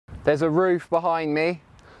There's a roof behind me.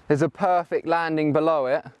 There's a perfect landing below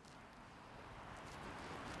it.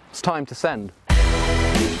 It's time to send.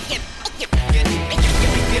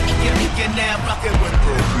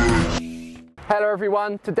 Hello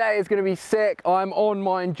everyone, today is going to be sick. I'm on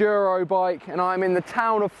my enduro bike and I'm in the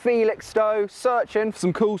town of Felixstowe searching for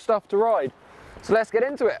some cool stuff to ride. So let's get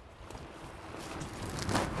into it.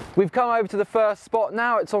 We've come over to the first spot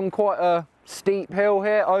now. It's on quite a steep hill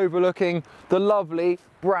here overlooking the lovely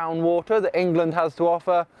brown water that England has to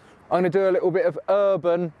offer. I'm going to do a little bit of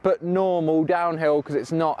urban but normal downhill because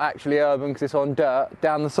it's not actually urban because it's on dirt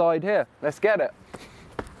down the side here. Let's get it.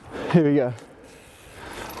 Here we go.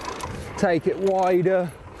 Take it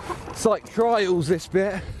wider. It's like trials this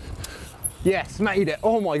bit. Yes, made it.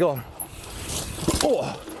 Oh my god.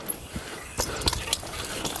 Oh,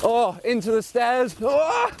 oh, into the stairs.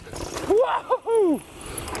 Oh. Whoa!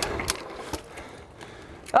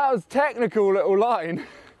 That was a technical little line.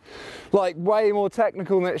 Like way more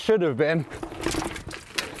technical than it should have been.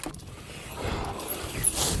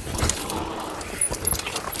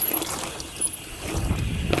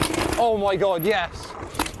 Oh my god, yes.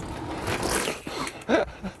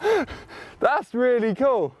 That's really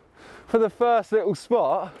cool for the first little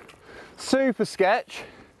spot. Super sketch,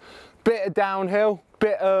 bit of downhill,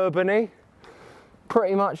 bit urban-y.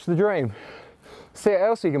 Pretty much the dream. See what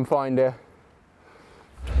else you can find here.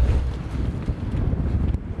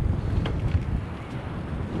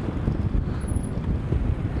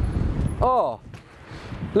 Oh,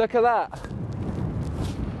 look at that.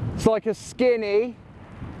 It's like a skinny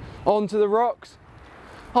onto the rocks.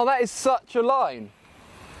 Oh, that is such a line.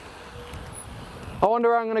 I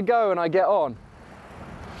wonder how I'm going to go when I get on.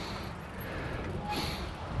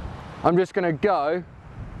 I'm just going to go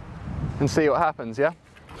and see what happens, yeah?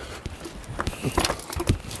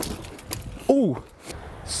 Ooh,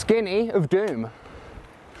 skinny of doom.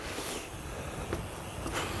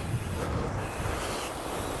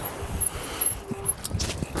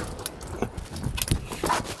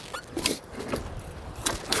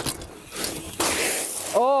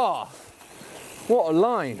 Oh, what a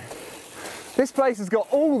line. This place has got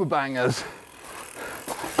all the bangers.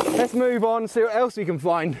 Let's move on and see what else we can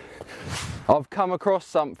find. I've come across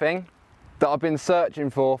something that I've been searching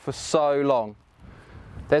for so long.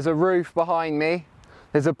 There's a roof behind me.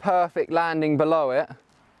 There's a perfect landing below it.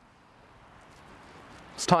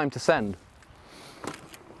 It's time to send.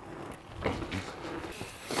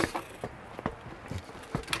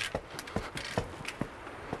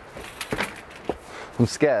 I'm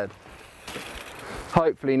scared.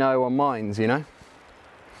 Hopefully no one minds, you know?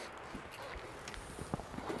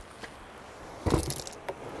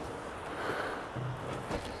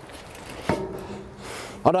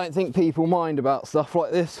 I don't think people mind about stuff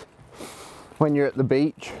like this when you're at the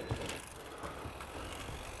beach.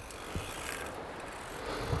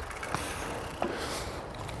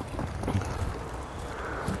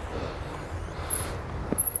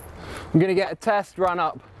 I'm going to get a test run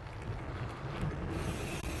up.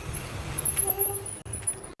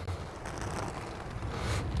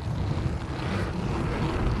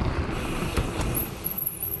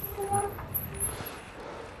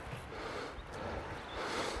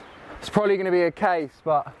 It's probably going to be a case,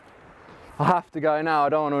 but I have to go now. I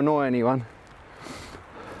don't want to annoy anyone.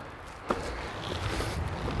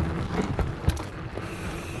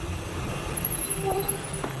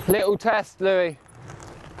 Little test, Louis.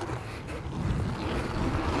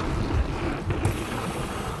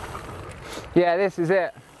 Yeah, this is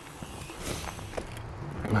it.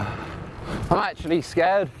 I'm actually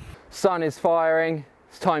scared. Sun is firing.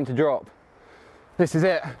 It's time to drop. This is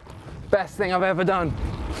it. Best thing I've ever done.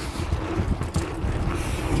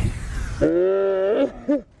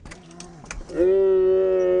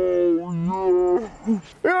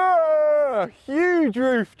 Yeah, huge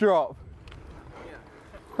roof drop.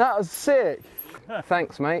 That was sick.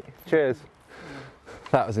 Thanks, mate. Cheers.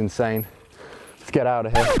 That was insane. Let's get out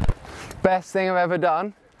of here. Best thing I've ever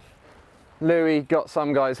done. Louis got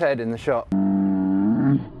some guy's head in the shot.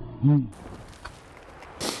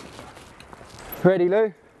 Ready,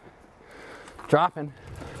 Lou? Dropping.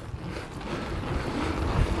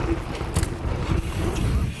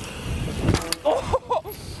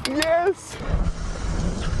 Oh, yes!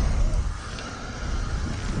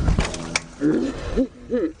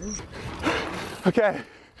 Okay,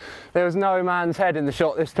 there was no man's head in the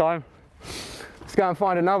shot this time. Let's go and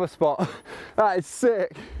find another spot. That is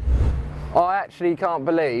sick. I actually can't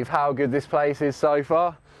believe how good this place is so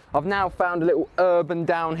far. I've now found a little urban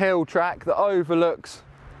downhill track that overlooks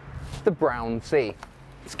the Brown Sea.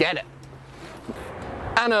 Let's get it.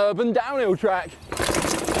 An urban downhill track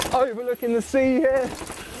overlooking the sea here.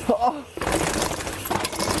 Oh.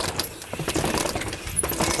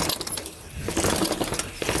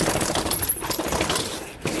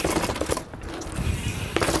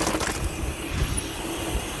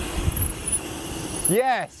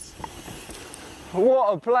 Yes!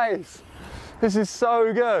 What a place! This is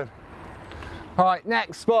so good. Alright,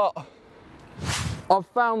 next spot. I've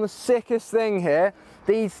found the sickest thing here.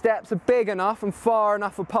 These steps are big enough and far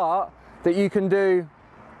enough apart that you can do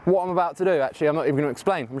what I'm about to do. Actually, I'm not even going to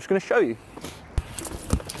explain. I'm just going to show you.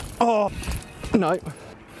 Oh, no.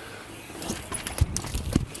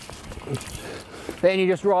 Then you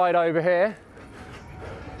just ride over here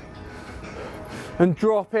and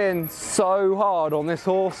drop in so hard on this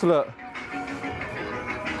horse, look. To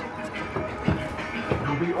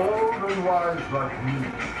be old and wise like me,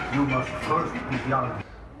 you must first be young.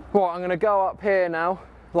 Right, I'm going to go up here now,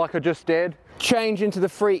 like I just did. Change into the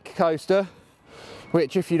Freak coaster,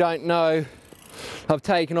 which, if you don't know, I've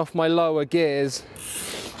taken off my lower gears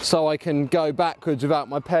so I can go backwards without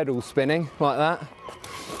my pedals spinning, like that.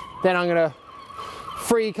 Then I'm going to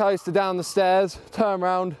free coaster down the stairs, turn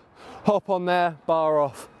around, hop on there, bar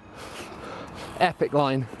off. Epic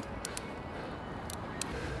line.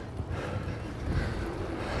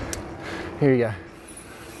 Here you go.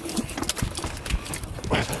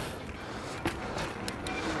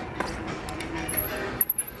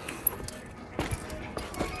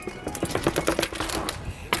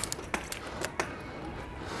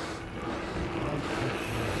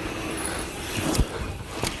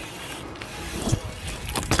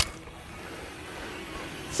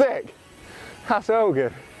 Sick. That's all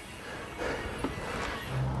good.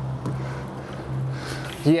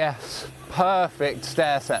 Yes, perfect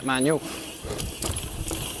stair set manual.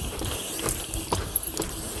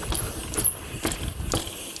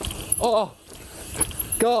 Oh,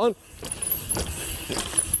 go on.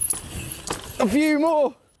 A few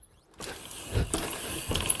more.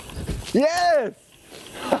 Yes!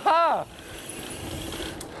 Ha-ha!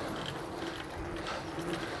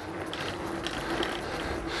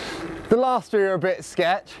 The last three are a bit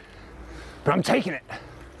sketch, but I'm taking it.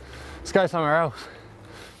 Let's go somewhere else.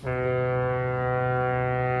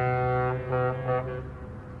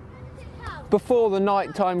 Before the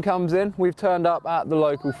night time comes in, we've turned up at the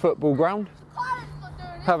local football ground,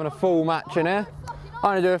 having a full match in here. I'm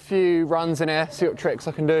going to do a few runs in here, see what tricks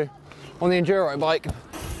I can do on the enduro bike.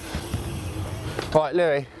 Right,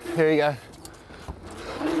 Louis, here you go.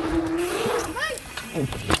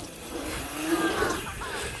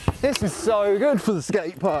 This is so good for the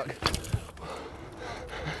skate park.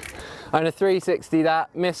 I'm going to 360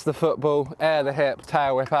 that, miss the football, air the hip,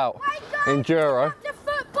 tail whip out. Enduro.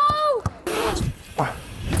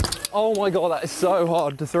 Oh my god, that is so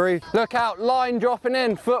hard to three. Look out, line dropping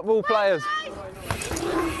in, football players.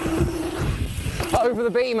 Over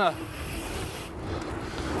the beamer.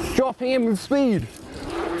 Dropping in with speed.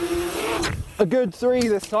 A good three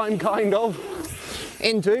this time, kind of.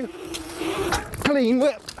 Into. Clean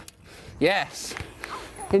whip. Yes.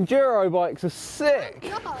 Enduro bikes are sick.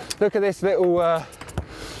 Look at this little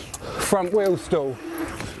front wheel stall.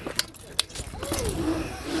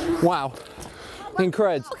 Wow.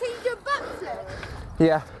 Incredible. Oh, can you do a backflip?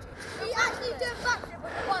 Yeah. Can you actually do a backflip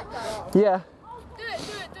with the bike though? Yeah. Do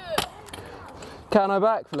it. Can I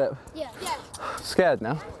backflip? Yeah. Scared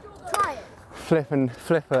now. Try it. Flip an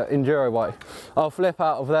enduro bike. I'll flip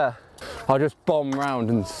out of there. I'll just bomb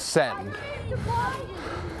round and send.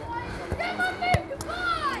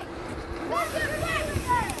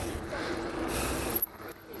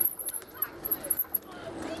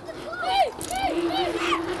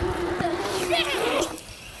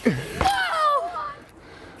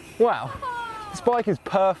 Wow, this bike is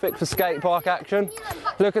perfect for skate park action.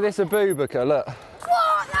 Look at this Abubacar, look.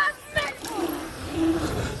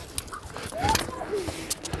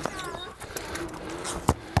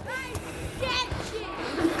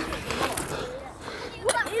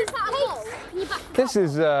 This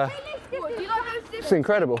is it's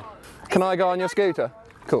incredible. Can I go on your scooter?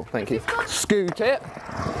 Cool, thank you. Scoot it.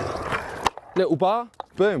 Little bar,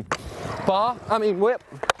 boom. Whip.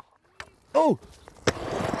 Oh!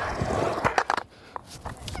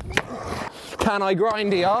 Can I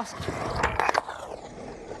grind, he asked.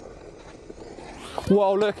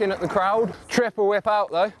 While looking at the crowd. Triple whip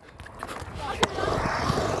out though.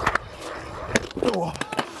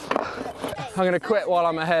 I'm going to quit while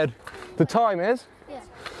I'm ahead. The time is,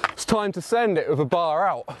 it's time to send it with a bar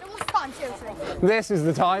out. This is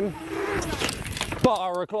the time,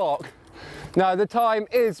 bar o'clock. Now the time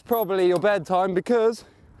is probably your bedtime because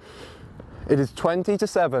it is 20 to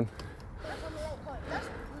 7.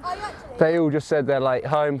 They all just said they're late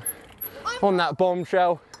home on that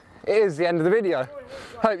bombshell. it is the end of the video.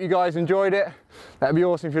 Hope you guys enjoyed it. That'd be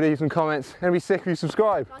awesome if you leave some comments. It'd be sick if you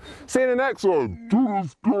subscribe. See you in the next one.